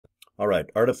All right,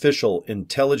 artificial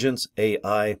intelligence,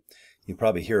 AI. You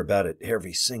probably hear about it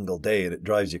every single day and it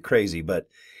drives you crazy. But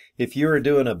if you're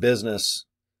doing a business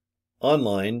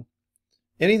online,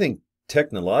 anything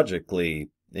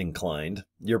technologically inclined,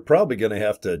 you're probably going to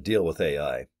have to deal with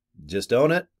AI. Just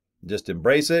own it, just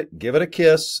embrace it, give it a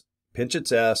kiss, pinch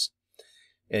its ass,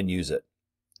 and use it.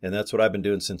 And that's what I've been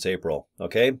doing since April.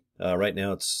 Okay, right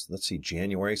now it's, let's see,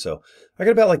 January. So I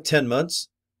got about like 10 months,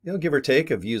 give or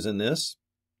take, of using this.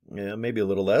 Yeah, maybe a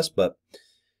little less, but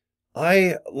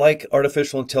I like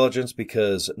artificial intelligence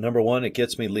because, number one, it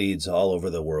gets me leads all over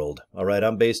the world. All right,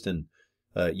 I'm based in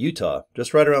Utah,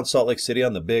 just right around Salt Lake City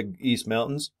on the big East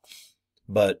Mountains.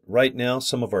 But right now,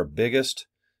 some of our biggest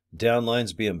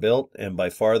downlines being built, and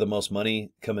by far the most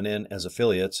money coming in as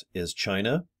affiliates, is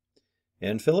China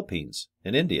and Philippines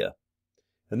and India.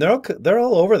 And they're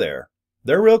all over there.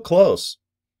 They're real close.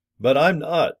 But I'm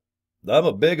not. I'm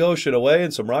a big ocean away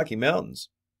in some Rocky Mountains.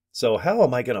 So how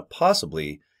am I going to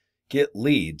possibly get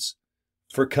leads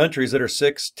for countries that are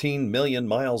 16 million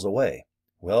miles away?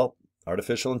 Well,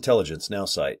 artificial intelligence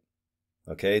Nowsite.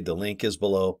 Okay, the link is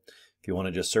below if you want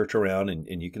to just search around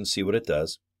and you can see what it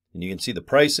does. And you can see the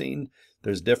pricing.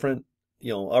 There's different,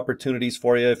 opportunities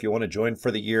for you if you want to join for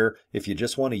the year. If you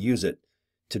just want to use it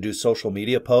to do social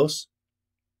media posts,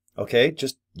 okay,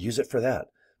 just use it for that.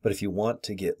 But if you want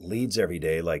to get leads every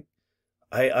day, like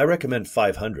I recommend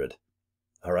 500.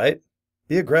 All right,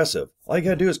 be aggressive. All you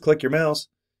got to do is click your mouse.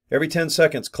 Every 10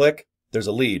 seconds, click. There's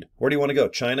a lead. Where do you want to go?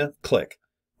 China? Click.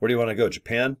 Where do you want to go?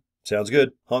 Japan? Sounds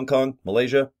good. Hong Kong?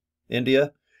 Malaysia?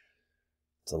 India?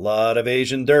 It's a lot of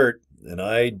Asian dirt, and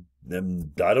I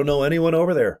don't know anyone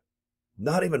over there.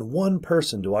 Not even one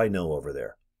person do I know over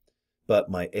there.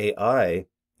 But my AI,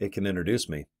 it can introduce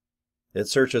me. It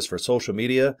searches for social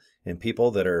media and people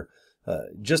that are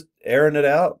just airing it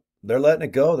out. They're letting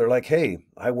it go. They're like, hey,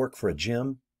 I work for a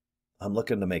gym. I'm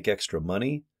looking to make extra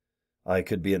money. I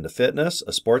could be into fitness,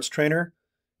 a sports trainer.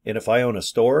 And if I own a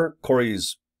store,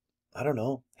 Cory's, I don't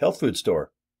know, health food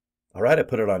store. All right, I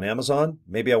put it on Amazon.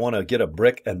 Maybe I want to get a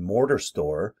brick and mortar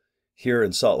store here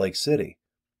in Salt Lake City.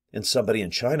 And somebody in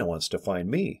China wants to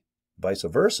find me, vice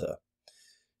versa.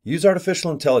 Use artificial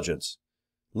intelligence.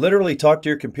 Literally talk to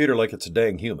your computer like it's a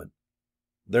dang human.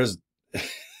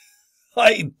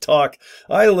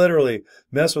 I literally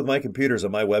mess with my computers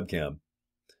and my webcam.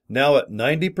 Now at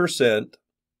 90%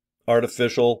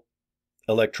 artificial,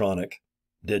 electronic,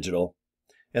 digital,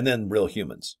 and then real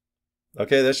humans.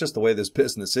 Okay, that's just the way this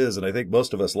business is, and I think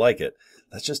most of us like it.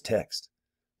 Let's just text.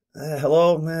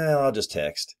 Hello? I'll just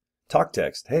text. Talk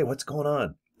text. Hey, what's going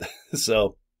on?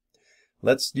 So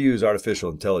let's use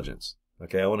artificial intelligence.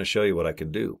 Okay, I want to show you what I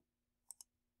can do.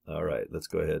 All right, let's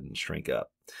go ahead and shrink up.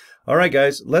 All right,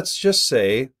 guys, let's just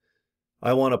say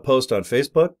I want to post on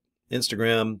Facebook,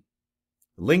 Instagram,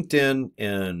 LinkedIn,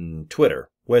 and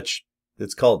Twitter, which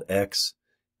it's called X.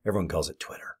 Everyone calls it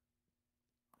Twitter.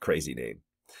 Crazy name.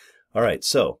 All right,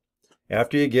 so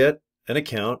after you get an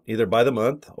account, either by the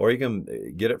month or you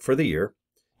can get it for the year,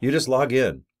 you just log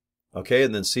in, okay,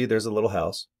 and then see there's a little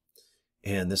house,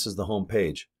 and this is the home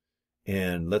page.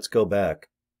 And let's go back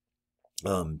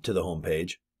to the home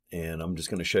page, and I'm just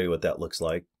going to show you what that looks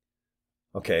like.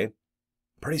 Okay,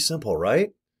 pretty simple,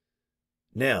 right?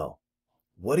 Now,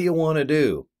 what do you want to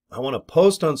do? I want to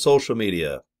post on social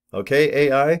media. Okay,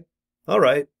 AI? All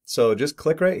right, so just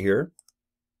click right here.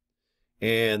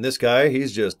 And this guy,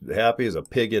 he's just happy as a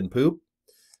pig in poop.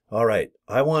 All right,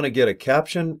 I want to get a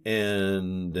caption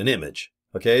and an image.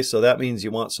 Okay, so that means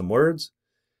you want some words.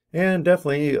 And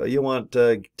definitely you want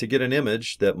to get an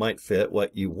image that might fit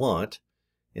what you want.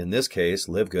 In this case,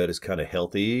 LiveGood is kind of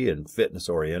healthy and fitness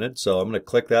oriented. So I'm going to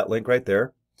click that link right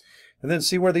there and then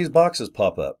see where these boxes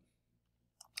pop up.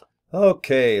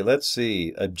 Okay, let's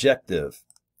see. Objective.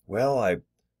 Well, I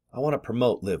want to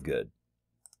promote LiveGood.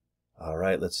 All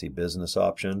right, let's see. Business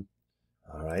option.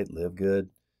 All right, LiveGood.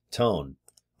 Tone.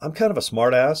 I'm kind of a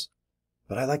smart ass,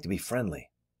 but I like to be friendly.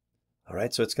 All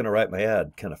right, so it's going to write my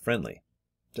ad kind of friendly.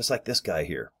 Just like this guy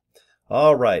here.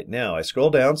 All right, now I scroll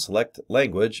down, select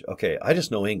language. Okay, I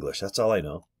just know English. That's all I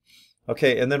know.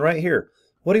 Okay, and then right here,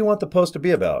 what do you want the post to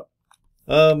be about?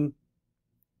 Okay,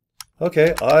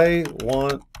 I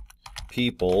want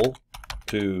people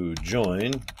to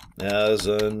join as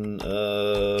an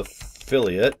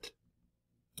affiliate.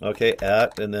 Okay,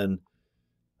 and then,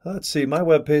 let's see, my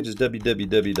webpage is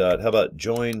www. How about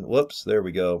join, whoops, there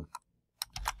we go.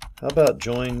 How about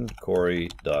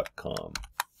joincory.com?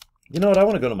 You know what? I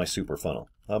want to go to my super funnel.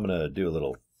 I'm going to do a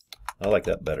little, I like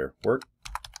that better. Work.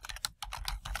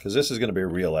 Because this is going to be a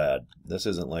real ad. This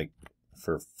isn't like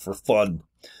for fun.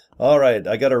 All right,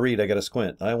 I got to read. I got to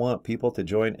squint. I want people to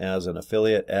join as an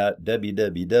affiliate at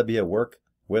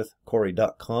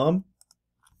www.workwithcory.com.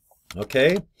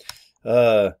 Okay.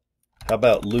 How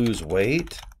about lose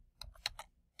weight?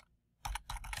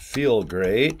 Feel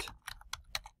great.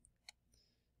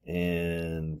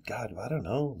 And God, I don't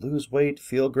know. Lose weight,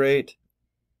 feel great.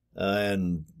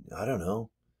 And I don't know.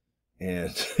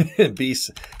 And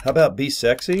how about be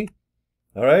sexy?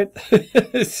 All right.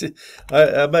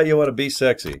 I bet you want to be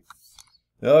sexy.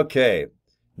 Okay.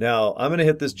 Now I'm going to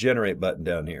hit this generate button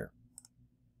down here.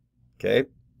 Okay.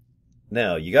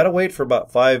 Now you got to wait for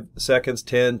about 5 seconds,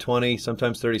 10, 20,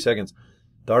 sometimes 30 seconds.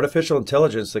 The artificial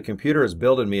intelligence, the computer is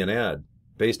building me an ad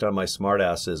based on my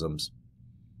smartassisms.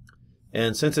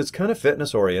 And since it's kind of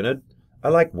fitness oriented, I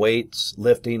like weights,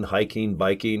 lifting, hiking,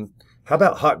 biking. How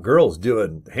about hot girls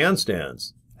doing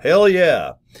handstands? Hell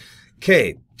yeah.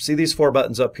 Okay, see these 4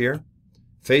 buttons up here?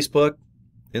 Facebook,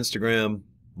 Instagram,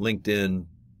 LinkedIn,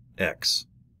 X.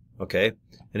 Okay,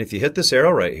 and if you hit this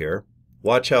arrow right here,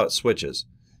 watch how it switches.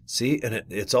 See, and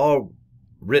it's all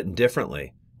written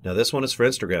differently. Now this one is for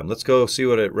Instagram. Let's go see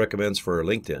what it recommends for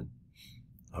LinkedIn.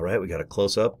 All right, we got a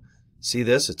close up. See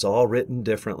this? It's all written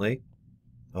differently.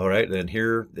 All right, then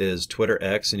here is Twitter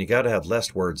X, and you got to have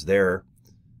less words there.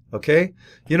 Okay,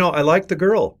 you know, I like the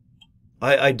girl.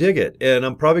 I dig it, and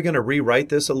I'm probably going to rewrite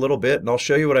this a little bit, and I'll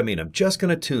show you what I mean. I'm just going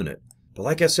to tune it. But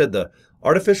like I said, the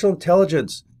artificial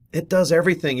intelligence, it does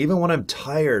everything. Even when I'm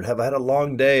tired, have had a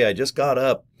long day, I just got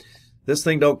up. This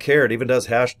thing don't care. It even does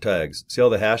hashtags. See all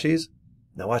the hashies?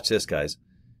 Now watch this, guys.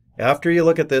 After you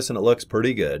look at this and it looks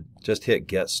pretty good, just hit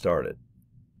get started.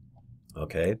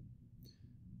 Okay.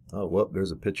 Oh, whoop,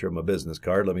 there's a picture of my business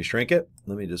card. Let me shrink it.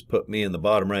 Let me just put me in the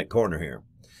bottom right corner here.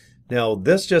 Now,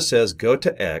 this just says go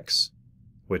to X,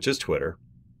 which is Twitter,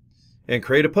 and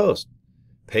create a post.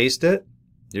 Paste it.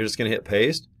 You're just going to hit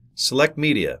paste. Select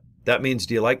media. That means,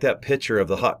 do you like that picture of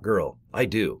the hot girl? I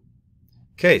do.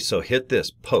 Okay, so hit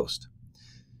this, post.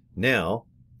 Now,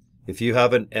 if you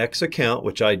have an X account,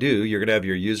 which I do, you're going to have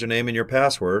your username and your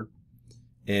password,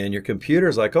 and your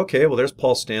computer's like, okay, well, there's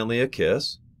Paul Stanley, a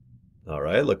kiss. All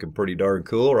right, looking pretty darn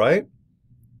cool, right?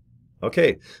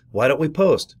 Okay, why don't we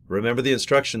post? Remember the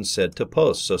instructions said to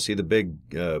post, so see the big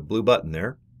blue button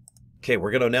there? Okay,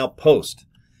 we're going to now post.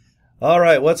 All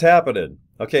right, what's happening?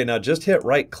 Okay, now just hit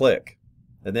right click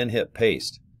and then hit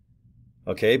paste.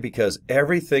 Okay, because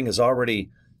everything is already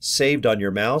saved on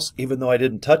your mouse, even though I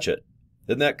didn't touch it.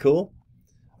 Isn't that cool?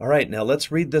 All right, now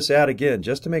let's read this ad again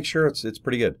just to make sure it's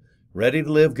pretty good. Ready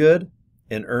to live good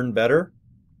and earn better?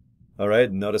 All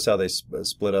right, notice how they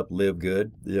split up live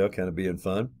good, you know, kind of being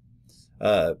fun.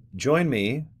 Join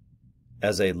me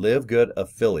as a LiveGood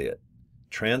affiliate.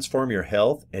 Transform your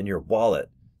health and your wallet.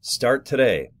 Start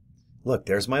today. Look,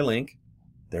 there's my link.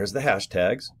 There's the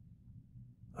hashtags.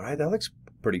 All right, that looks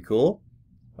pretty cool.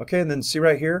 Okay, and then see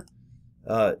right here,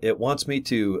 it wants me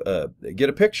to get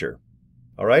a picture.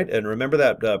 All right, and remember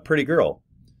that pretty girl.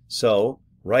 So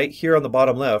right here on the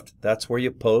bottom left, that's where you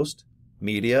post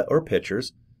media or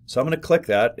pictures. So I'm going to click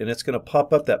that, and it's going to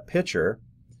pop up that picture,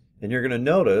 and you're going to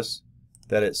notice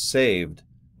that it's saved.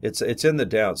 It's in the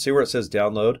down. See where it says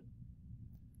download?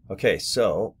 Okay,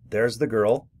 so there's the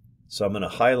girl. So I'm going to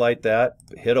highlight that,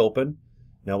 hit open.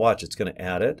 Now watch, it's going to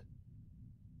add it.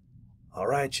 All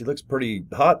right, she looks pretty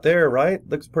hot there, right?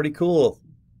 Looks pretty cool.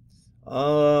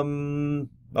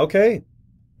 Okay,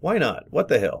 why not? What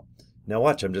the hell? Now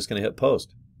watch, I'm just going to hit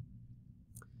post.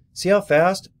 See how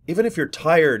fast? Even if you're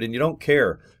tired and you don't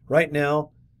care, right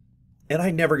now, and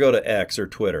I never go to X or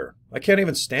Twitter. I can't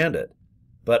even stand it.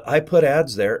 But I put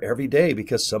ads there every day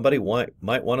because somebody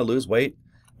might want to lose weight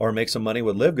or make some money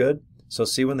with LiveGood. So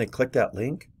see when they click that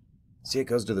link? See it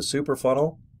goes to the super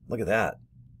funnel? Look at that.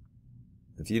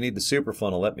 If you need the super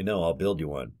funnel, let me know. I'll build you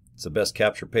one. It's the best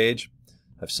capture page.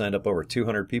 I've signed up over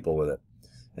 200 people with it.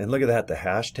 And look at that, the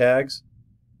hashtags.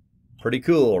 Pretty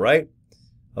cool, right?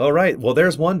 All right, well,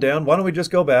 there's one down. Why don't we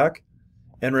just go back?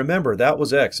 And remember, that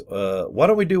was X. Why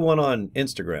don't we do one on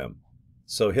Instagram?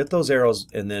 So hit those arrows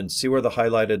and then see where the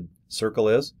highlighted circle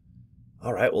is.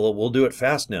 All right, well, we'll do it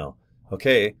fast now.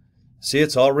 Okay, see,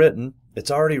 it's all written.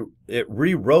 It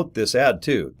rewrote this ad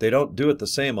too. They don't do it the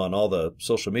same on all the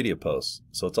social media posts,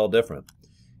 so it's all different.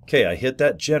 Okay, I hit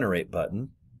that generate button.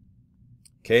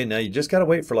 Okay, now you just got to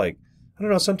wait for like, I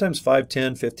don't know, sometimes 5,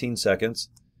 10, 15 seconds.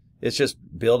 It's just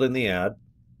building the ad.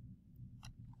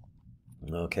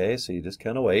 Okay, so you just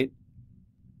kind of wait.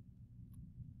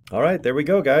 All right, there we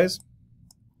go, guys.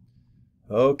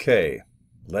 Okay,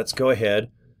 let's go ahead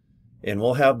and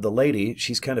we'll have the lady.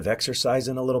 She's kind of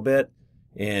exercising a little bit,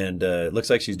 and it looks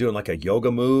like she's doing like a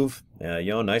yoga move. You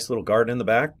know, nice little garden in the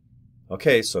back.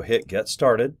 Okay, so hit get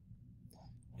started.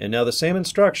 And now the same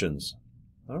instructions.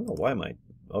 I don't know why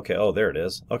okay, oh, there it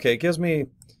is. Okay, it gives me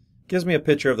a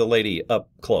picture of the lady up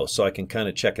close so I can kind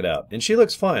of check it out. And she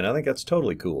looks fine. I think that's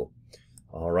totally cool.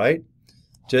 All right.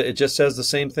 It just says the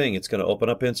same thing. It's going to open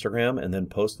up Instagram and then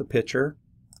post the picture.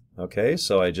 Okay,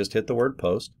 so I just hit the word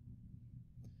post.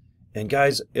 And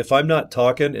guys, if I'm not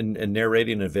talking and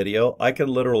narrating a video, I can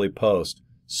literally post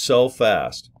so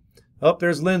fast. Oh,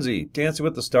 there's Lindsay, Dancing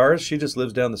with the Stars. She just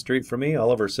lives down the street from me,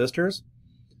 all of her sisters.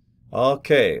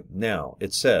 Okay, now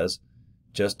it says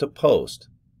just to post.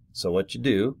 So what you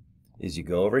do is you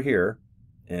go over here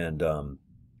and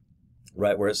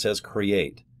right where it says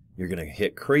create, you're going to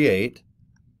hit create.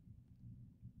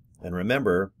 And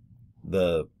remember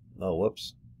oh,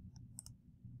 whoops.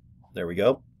 There we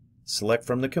go. Select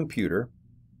from the computer.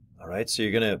 All right, so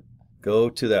you're going to go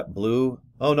to that blue.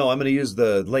 Oh, no, I'm going to use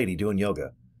the lady doing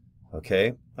yoga.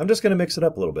 Okay, I'm just going to mix it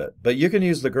up a little bit. But you can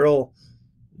use the girl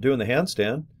doing the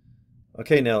handstand.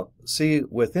 Okay, now, see,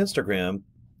 with Instagram,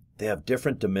 they have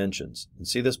different dimensions. And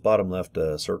see this bottom left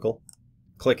circle?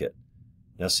 Click it.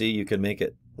 Now, see, you can make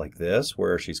it like this,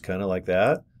 where she's kind of like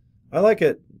that. I like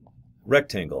it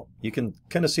rectangle. You can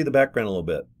kind of see the background a little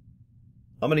bit.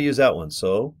 I'm going to use that one,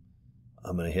 so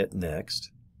I'm going to hit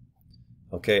next.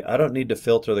 Okay, I don't need to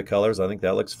filter the colors. I think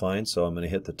that looks fine, so I'm going to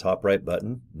hit the top right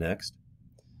button, next.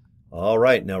 All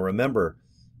right, now remember,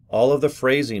 all of the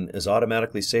phrasing is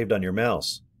automatically saved on your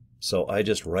mouse. So I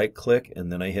just right-click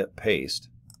and then I hit paste.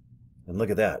 And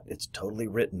look at that, it's totally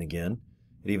written again.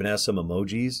 It even has some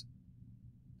emojis.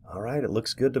 All right, it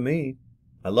looks good to me.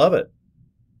 I love it.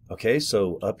 Okay,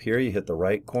 so up here you hit the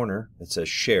right corner. It says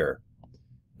share.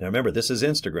 Now remember, this is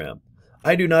Instagram.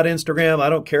 I do not Instagram. I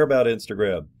don't care about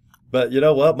Instagram. But you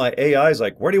know what? My AI is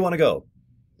like, where do you want to go?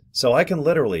 So I can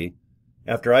literally,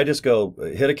 after I just go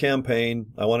hit a campaign,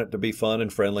 I want it to be fun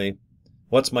and friendly.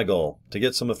 What's my goal? To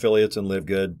get some affiliates in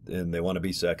LiveGood, and they want to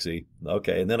be sexy.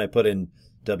 Okay, and then I put in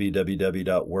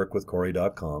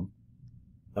www.workwithcory.com.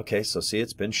 Okay, so see,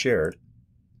 it's been shared.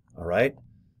 All right.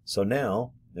 So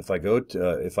now, if I go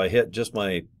to, if I hit just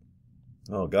my,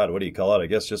 oh God, what do you call it? I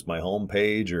guess just my home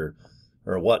page or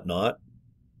whatnot.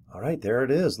 All right, there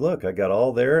it is. Look, I got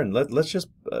all there, and let's just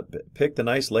pick the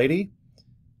nice lady.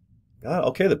 God,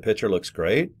 okay, the picture looks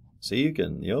great. See, you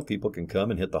can, people can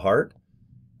come and hit the heart.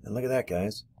 And look at that,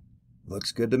 guys.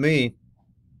 Looks good to me.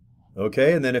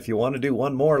 Okay, and then if you want to do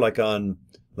one more, like on,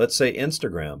 let's say,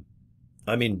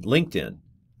 LinkedIn.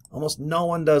 Almost no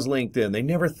one does LinkedIn. They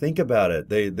never think about it.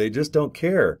 They just don't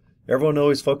care. Everyone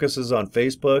always focuses on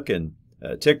Facebook and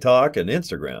TikTok and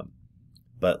Instagram.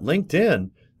 But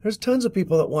LinkedIn, there's tons of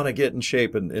people that want to get in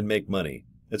shape and make money.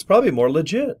 It's probably more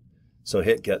legit. So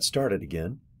hit get started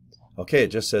again. Okay,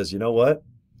 it just says, you know what?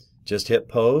 Just hit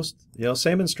post.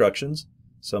 Same instructions.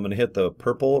 So I'm going to hit the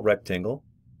purple rectangle.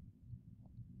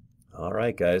 All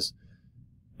right, guys.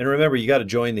 And remember, you got to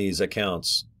join these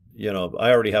accounts.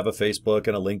 I already have a Facebook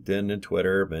and a LinkedIn and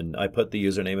Twitter, and I put the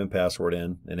username and password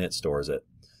in, and it stores it.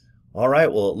 All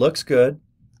right, well, it looks good.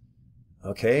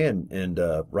 Okay, and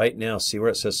right now, see where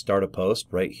it says start a post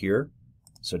right here?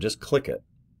 So just click it.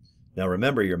 Now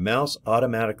remember, your mouse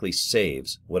automatically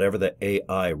saves whatever the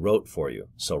AI wrote for you.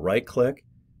 So right click,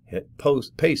 hit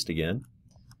paste again.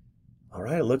 All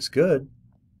right, it looks good.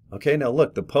 Okay, now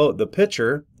look, the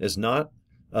picture is not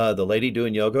the lady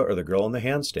doing yoga or the girl in the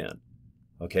handstand.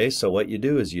 Okay, so what you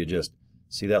do is you just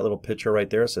see that little picture right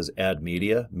there. It says add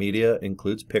media. Media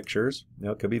includes pictures.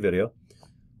 It could be video.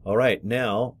 All right,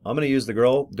 now I'm going to use the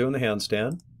girl doing the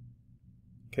handstand.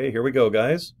 Okay, here we go,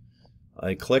 guys.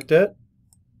 I clicked it.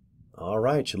 All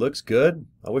right, she looks good.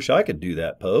 I wish I could do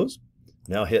that pose.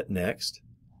 Now hit next.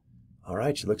 All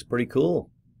right, she looks pretty cool.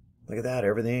 Look at that,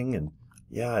 everything, and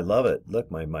yeah, I love it.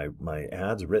 Look, my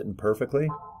ad's written perfectly.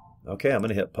 Okay, I'm going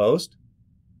to hit post.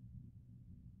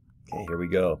 Okay, here we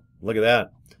go. Look at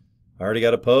that. I already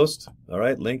got a post. All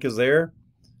right, link is there.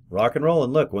 Rock and roll.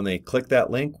 And look, when they click that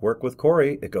link, Work with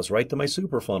Cory, it goes right to my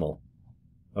super funnel.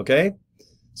 Okay?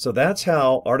 So that's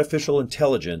how artificial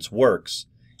intelligence works.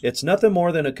 It's nothing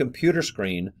more than a computer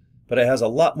screen, but it has a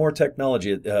lot more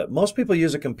technology. Most people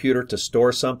use a computer to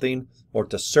store something or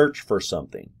to search for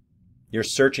something. You're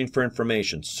searching for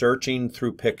information, searching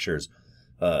through pictures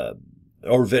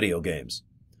or video games.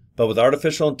 But with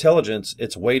artificial intelligence,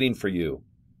 it's waiting for you.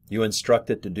 You instruct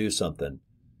it to do something.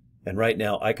 And right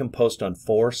now, I can post on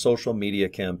 4 social media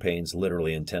campaigns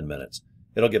literally in 10 minutes.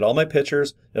 It'll get all my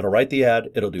pictures, it'll write the ad,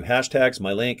 it'll do hashtags,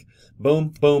 my link,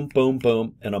 boom, boom, boom,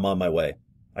 boom, and I'm on my way.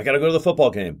 I got to go to the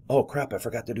football game. Oh, crap, I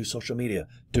forgot to do social media.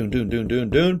 Doon, doon, doon, doon,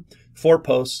 doon. 4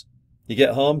 posts. You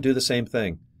get home, do the same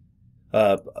thing.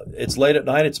 It's late at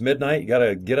night, it's midnight, you got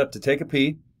to get up to take a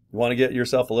pee. You want to get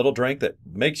yourself a little drink that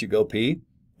makes you go pee,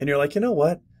 and you're like, you know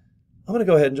what? I'm going to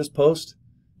go ahead and just post,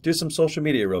 do some social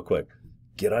media real quick.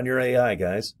 Get on your AI,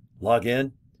 guys. Log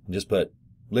in and just put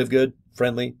live good,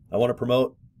 friendly. I want to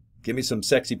promote. Give me some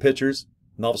sexy pictures.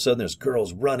 And all of a sudden there's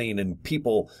girls running and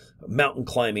people mountain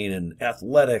climbing and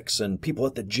athletics and people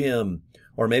at the gym.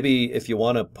 Or maybe if you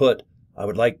want to put, I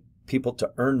would like people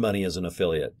to earn money as an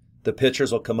affiliate. The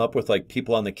pictures will come up with like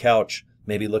people on the couch,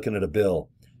 maybe looking at a bill,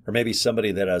 or maybe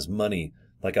somebody that has money,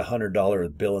 like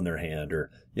 $100 bill in their hand,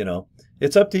 or, you know,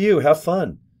 it's up to you. Have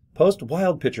fun. Post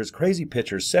wild pictures, crazy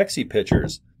pictures, sexy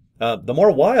pictures. The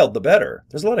more wild, the better.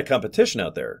 There's a lot of competition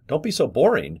out there. Don't be so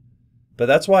boring. But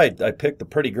that's why I picked the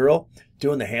pretty girl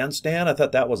doing the handstand. I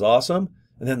thought that was awesome.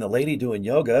 And then the lady doing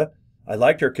yoga, I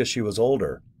liked her because she was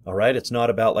older. All right. It's not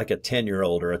about like a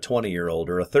 10-year-old or a 20-year-old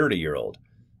or a 30-year-old.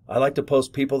 I like to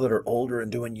post people that are older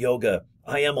and doing yoga.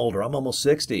 I am older. I'm almost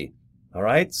 60. All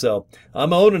right. So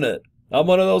I'm owning it. I'm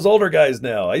one of those older guys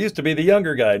now. I used to be the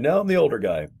younger guy. Now I'm the older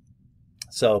guy.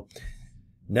 So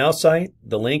Nowsite,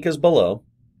 the link is below.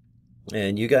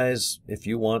 And you guys, if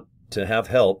you want to have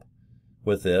help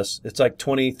with this, it's like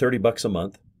 20, 30 bucks a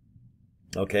month.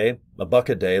 Okay, $1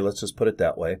 a day. Let's just put it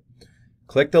that way.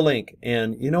 Click the link.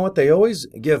 And you know what? They always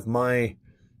give my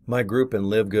group in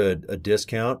LiveGood a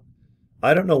discount.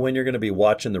 I don't know when you're going to be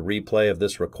watching the replay of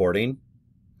this recording,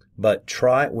 but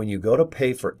try when you go to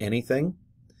pay for anything,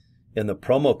 in the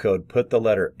promo code, put the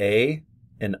letter A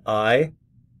and I,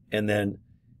 and then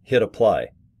hit apply.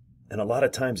 And a lot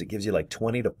of times it gives you like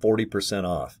 20 to 40%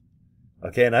 off.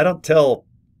 Okay, and I don't tell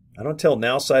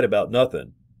Nowsite about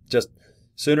nothing. Just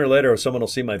sooner or later someone will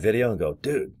see my video and go,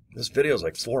 dude, this video is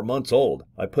like 4 months old.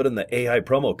 I put in the AI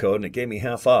promo code and it gave me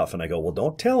half off. And I go, well,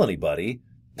 don't tell anybody.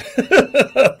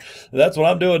 That's what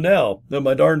I'm doing now in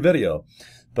my darn video.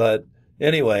 But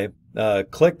anyway,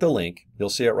 click the link. You'll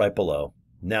see it right below.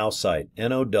 Nowsite,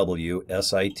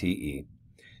 Nowsite.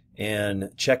 And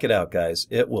check it out, guys.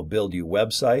 It will build you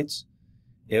websites.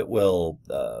 It will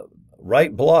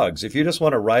write blogs. If you just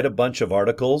want to write a bunch of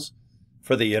articles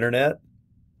for the internet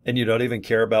and you don't even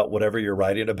care about whatever you're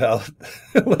writing about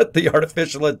with the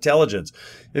artificial intelligence.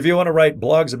 If you want to write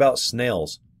blogs about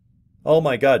snails, oh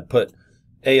my God, put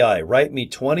AI, write me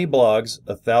 20 blogs,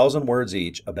 1,000 words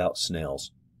each about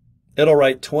snails. It'll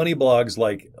write 20 blogs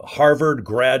like Harvard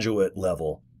graduate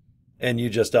level. And you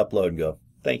just upload and go,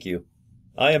 thank you.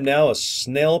 I am now a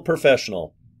snail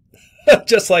professional.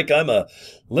 Just like I'm a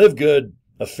LiveGood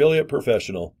affiliate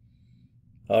professional.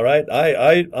 All right.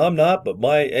 I'm not, but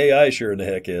my AI sure in the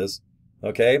heck is.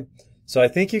 Okay. So I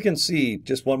think you can see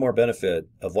just one more benefit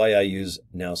of why I use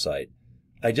Nowsite.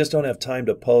 I just don't have time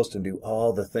to post and do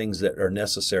all the things that are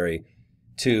necessary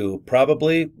to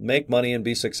probably make money and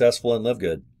be successful and live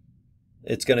good.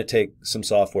 It's going to take some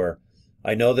software.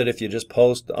 I know that if you just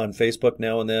post on Facebook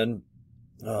now and then,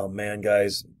 oh man,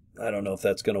 guys, I don't know if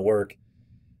that's going to work.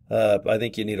 I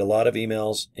think you need a lot of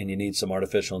emails and you need some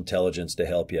artificial intelligence to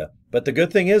help you. But the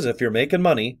good thing is if you're making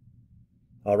money,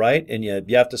 all right, and you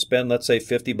have to spend, let's say,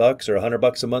 50 bucks or 100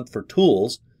 bucks a month for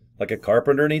tools, like a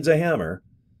carpenter needs a hammer,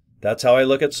 that's how I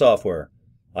look at software.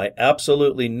 I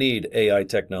absolutely need AI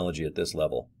technology at this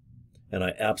level. And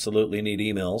I absolutely need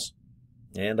emails.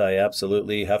 And I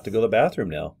absolutely have to go to the bathroom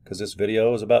now because this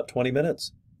video is about 20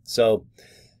 minutes. So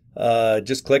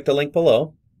just click the link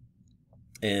below.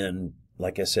 And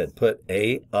like I said, put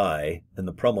AI in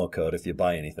the promo code if you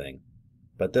buy anything.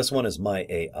 But this one is my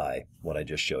AI, what I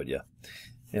just showed you.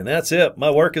 And that's it. My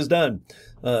work is done.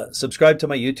 Subscribe to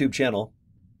my YouTube channel.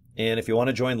 And if you want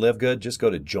to join LiveGood, just go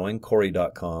to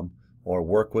joincory.com or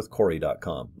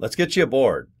workwithcory.com. Let's get you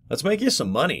aboard. Let's make you some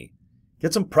money.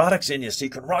 Get some products in you so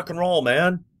you can rock and roll,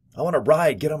 man. I want to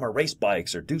ride, get on my race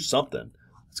bikes or do something.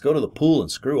 Let's go to the pool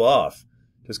and screw off.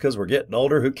 Just because we're getting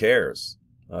older, who cares?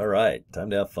 All right, time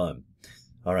to have fun.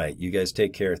 All right, you guys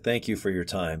take care. Thank you for your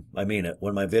time. I mean it.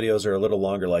 When my videos are a little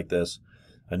longer like this,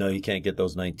 I know you can't get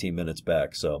those 19 minutes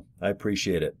back, so I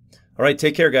appreciate it. All right,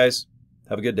 take care, guys.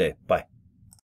 Have a good day. Bye.